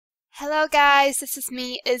Hello guys, this is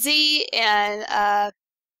me, Izzy, and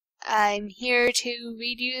I'm here to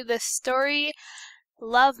read you the story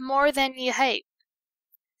Love More Than You Hate.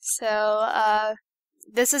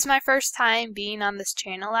 This is my first time being on this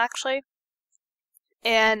channel actually.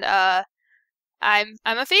 And I'm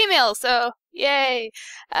a female, so yay.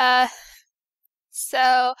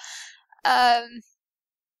 So on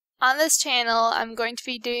this channel I'm going to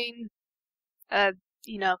be doing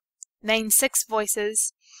main 6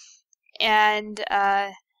 voices. And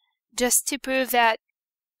just to prove that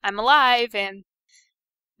I'm alive, and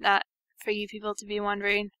not for you people to be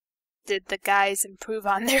wondering, did the guys improve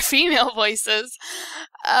on their female voices?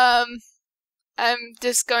 I'm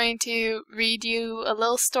just going to read you a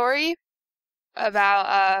little story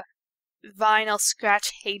about Vinyl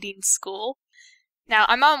Scratch hating school. Now,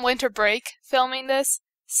 I'm on winter break filming this,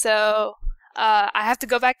 so I have to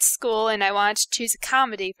go back to school, and I wanted to choose a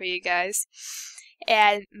comedy for you guys.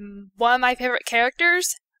 And one of my favorite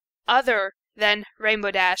characters, other than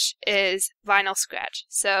Rainbow Dash, is Vinyl Scratch.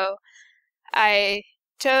 So I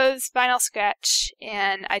chose Vinyl Scratch,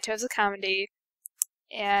 and I chose a comedy,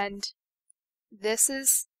 and this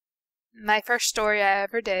is my first story I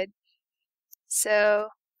ever did. So,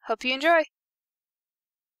 hope you enjoy.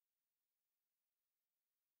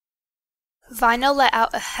 Vinyl let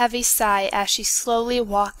out a heavy sigh as she slowly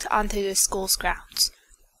walked onto the school's grounds.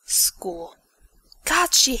 School.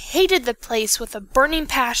 God, she hated the place with a burning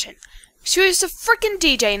passion. She was a frickin'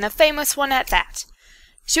 DJ, and a famous one at that.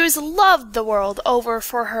 She was loved the world over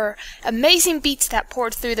for her amazing beats that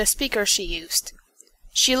poured through the speakers she used.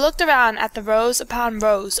 She looked around at the rows upon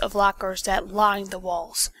rows of lockers that lined the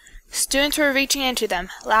walls. Students were reaching into them,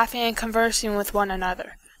 laughing and conversing with one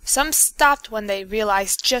another. Some stopped when they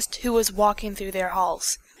realized just who was walking through their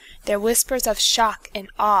halls. Their whispers of shock and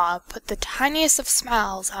awe put the tiniest of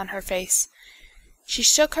smiles on her face. She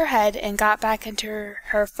shook her head and got back into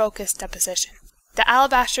her focused deposition. The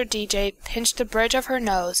alabaster DJ pinched the bridge of her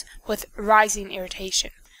nose with rising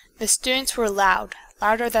irritation. The students were loud,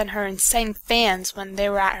 louder than her insane fans when they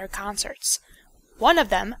were at her concerts. One of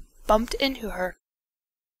them bumped into her.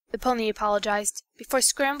 The pony apologized before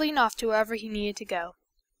scrambling off to wherever he needed to go.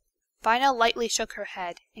 Vinyl lightly shook her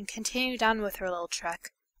head and continued on with her little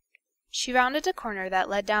trek. She rounded a corner that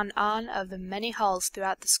led down one of the many halls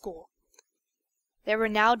throughout the school. There were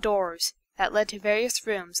now doors that led to various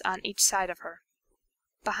rooms on each side of her.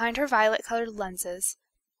 Behind her violet-colored lenses,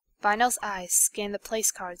 Vinyl's eyes scanned the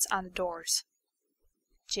place cards on the doors.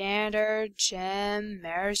 Janitor, gym,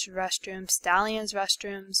 mayor's restroom, stallion's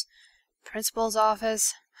restrooms, principal's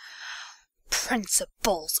office.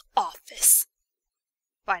 Principal's office!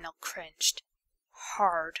 Vinyl cringed.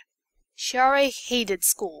 Hard. She already hated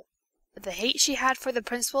school, but the hate she had for the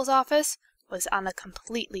principal's office was on a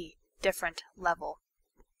completely different level.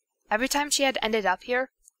 Every time she had ended up here,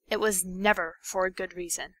 it was never for a good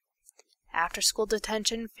reason. After-school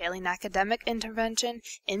detention, failing academic intervention,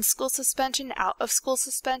 in-school suspension, out-of-school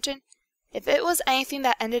suspension. If it was anything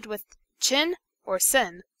that ended with chin or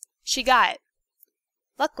sin, she got it.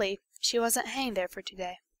 Luckily, she wasn't hanging there for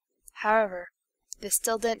today. However, this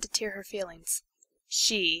still didn't deter her feelings.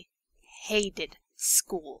 She hated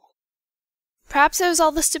school. Perhaps it was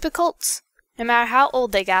all the stupid cults. No matter how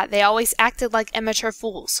old they got, they always acted like immature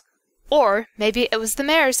fools. Or maybe it was the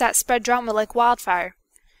mayors that spread drama like wildfire.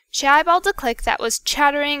 She eyeballed a clique that was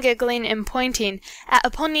chattering, giggling, and pointing at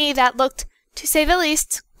a pony that looked, to say the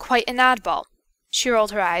least, quite an oddball. She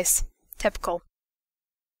rolled her eyes. Typical.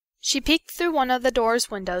 She peeked through one of the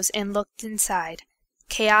door's windows and looked inside.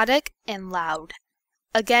 Chaotic and loud.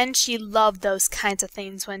 Again, she loved those kinds of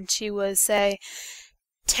things when she was, say,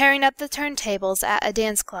 tearing up the turntables at a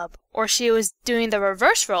dance club, or she was doing the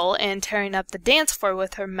reverse role and tearing up the dance floor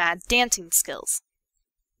with her mad dancing skills.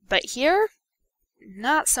 But here,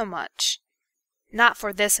 not so much. Not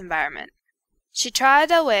for this environment. She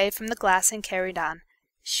trotted away from the glass and carried on.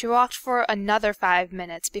 She walked for another 5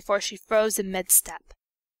 minutes before she froze in mid-step.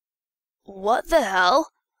 What the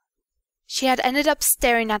hell? She had ended up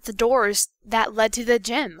staring at the doors that led to the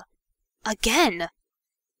gym. Again!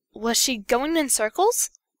 Was she going in circles?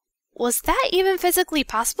 Was that even physically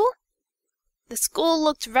possible? The school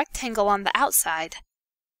looked rectangle on the outside.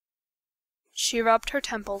 She rubbed her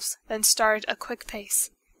temples, then started a quick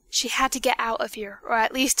pace. She had to get out of here, or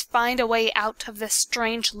at least find a way out of this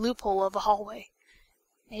strange loophole of a hallway.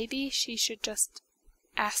 Maybe she should just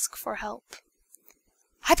ask for help.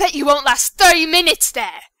 I bet you won't last 30 minutes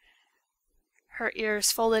there! Her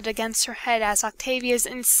ears folded against her head as Octavia's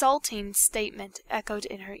insulting statement echoed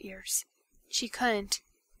in her ears. She couldn't,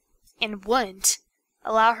 and wouldn't,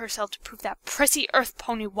 allow herself to prove that prissy earth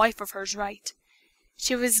pony wife of hers right.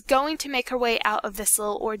 She was going to make her way out of this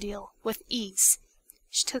little ordeal with ease.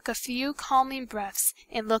 She took a few calming breaths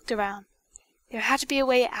and looked around. There had to be a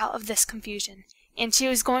way out of this confusion, and she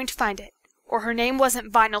was going to find it, or her name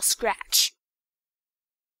wasn't Vinyl Scratch.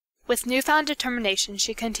 With newfound determination,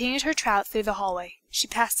 she continued her trot through the hallway. She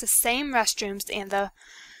passed the same restrooms and the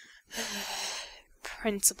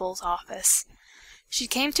principal's office. She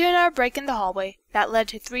came to another break in the hallway that led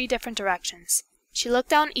to 3 different directions. She looked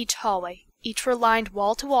down each hallway. Each were lined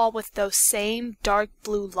wall to wall with those same dark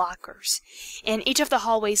blue lockers, and each of the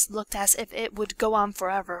hallways looked as if it would go on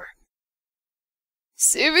forever.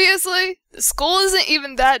 Seriously? The school isn't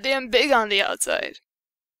even that damn big on the outside.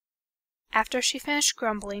 After she finished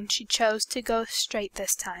grumbling, she chose to go straight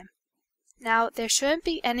this time. Now, there shouldn't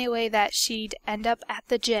be any way that she'd end up at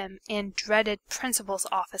the gym and dreaded principal's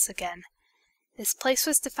office again. This place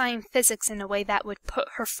was defying physics in a way that would put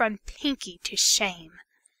her friend Pinky to shame.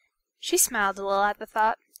 She smiled a little at the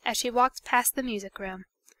thought as she walked past the music room.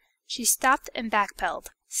 She stopped and backpedaled,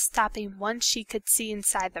 stopping once she could see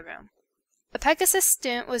inside the room. A Pegasus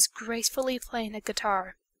student was gracefully playing a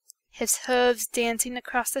guitar, his hooves dancing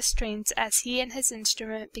across the strings as he and his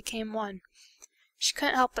instrument became one. She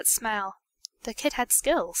couldn't help but smile. The kid had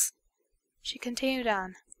skills. She continued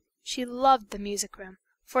on. She loved the music room,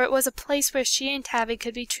 for it was a place where she and Tabby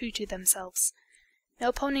could be true to themselves.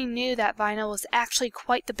 No pony knew that Vinyl was actually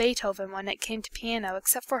quite the Beethoven when it came to piano,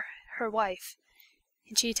 except for her wife,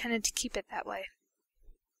 and she intended to keep it that way.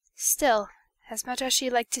 Still, as much as she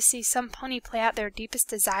liked to see some pony play out their deepest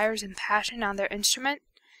desires and passion on their instrument,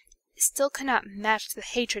 it still could not match the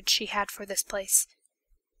hatred she had for this place.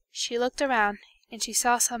 She looked around, and she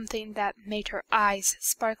saw something that made her eyes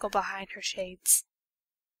sparkle behind her shades.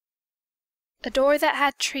 A door that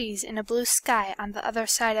had trees and a blue sky on the other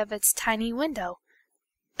side of its tiny window.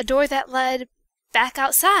 A door that led back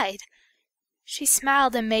outside. She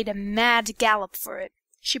smiled and made a mad gallop for it.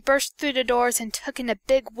 She burst through the doors and took in a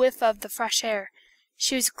big whiff of the fresh air.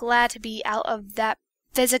 She was glad to be out of that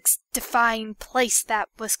physics-defying place that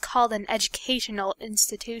was called an educational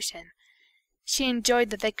institution. She enjoyed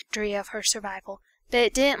the victory of her survival, but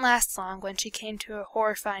it didn't last long when she came to a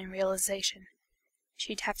horrifying realization.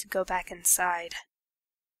 She'd have to go back inside.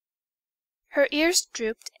 Her ears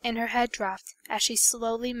drooped and her head dropped as she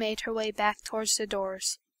slowly made her way back towards the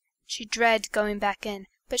doors. She dreaded going back in,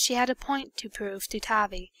 but she had a point to prove to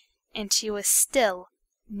Tavi, and she was still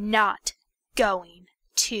not going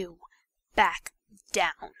to back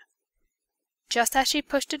down. Just as she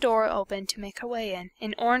pushed the door open to make her way in,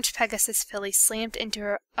 an orange Pegasus filly slammed into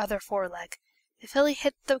her other foreleg. The filly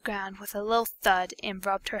hit the ground with a little thud and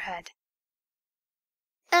rubbed her head.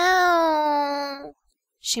 "Ow!"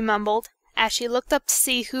 she mumbled, as she looked up to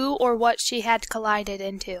see who or what she had collided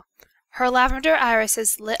into. Her lavender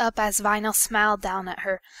irises lit up as Vinyl smiled down at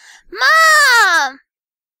her. "Mom!"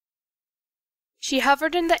 She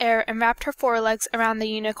hovered in the air and wrapped her forelegs around the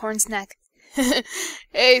unicorn's neck.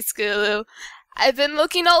 "Hey, Skulu. I've been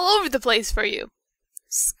looking all over the place for you."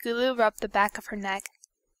 Skulu rubbed the back of her neck.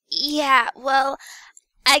 "Yeah, well,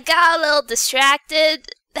 I got a little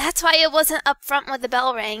distracted. That's why it wasn't up front when the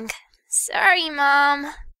bell rang. Sorry,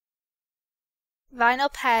 Mom."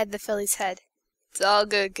 Vinyl patted the filly's head. "It's all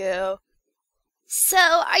good, kiddo." "So,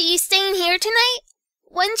 are you staying here tonight?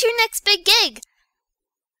 When's your next big gig?"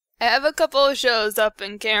 "I have a couple of shows up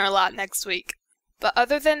in Camelot next week. But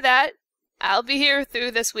other than that, I'll be here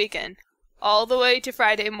through this weekend, all the way to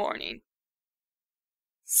Friday morning."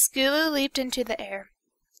 Skulu leaped into the air.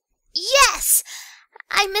 "Yes!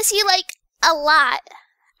 I miss you, like, a lot.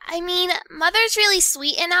 I mean, Mother's really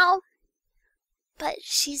sweet and all, but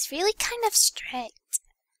she's really kind of strict."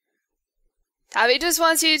 "Tabby just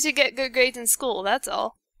wants you to get good grades in school, that's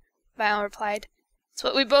all," Vinyl replied. "It's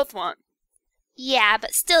what we both want." "Yeah,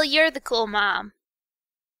 but still you're the cool mom."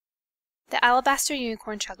 The alabaster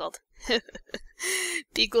unicorn chuckled.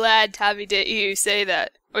 "Be glad Tabby didn't hear you say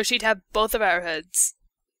that, or she'd have both of our heads."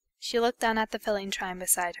 She looked down at the filly trying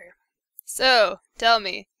beside her. "So, tell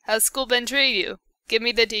me, how's school been treating you? Give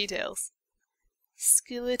me the details."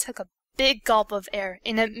 Skulu took a big gulp of air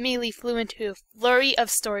and immediately flew into a flurry of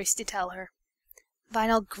stories to tell her.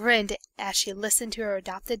 Vinyl grinned as she listened to her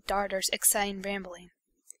adopted daughter's exciting rambling.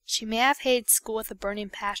 She may have hated school with a burning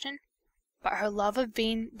passion, but her love of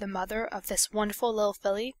being the mother of this wonderful little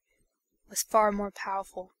filly was far more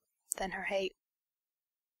powerful than her hate.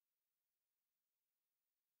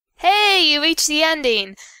 Hey, you reached the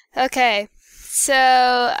ending! Okay,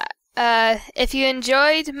 so if you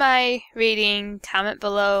enjoyed my reading, comment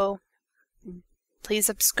below. Please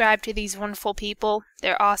subscribe to these wonderful people.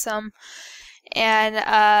 They're awesome.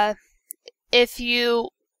 And if you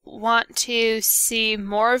want to see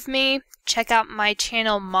more of me, check out my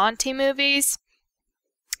channel Monty Movies.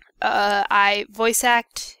 I voice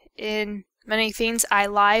act in many things. I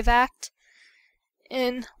live act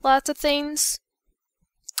in lots of things.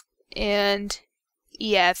 And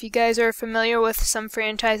yeah, if you guys are familiar with some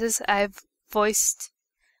franchises, I've voiced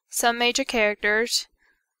some major characters.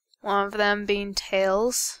 One of them being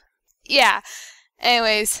Tails. Yeah,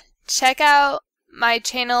 anyways, check out my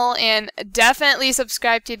channel and definitely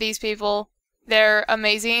subscribe to these people. They're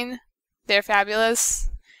amazing. They're fabulous.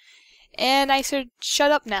 And I should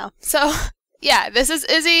shut up now. So, yeah, this is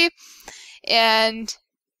Izzy. And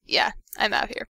yeah, I'm out here.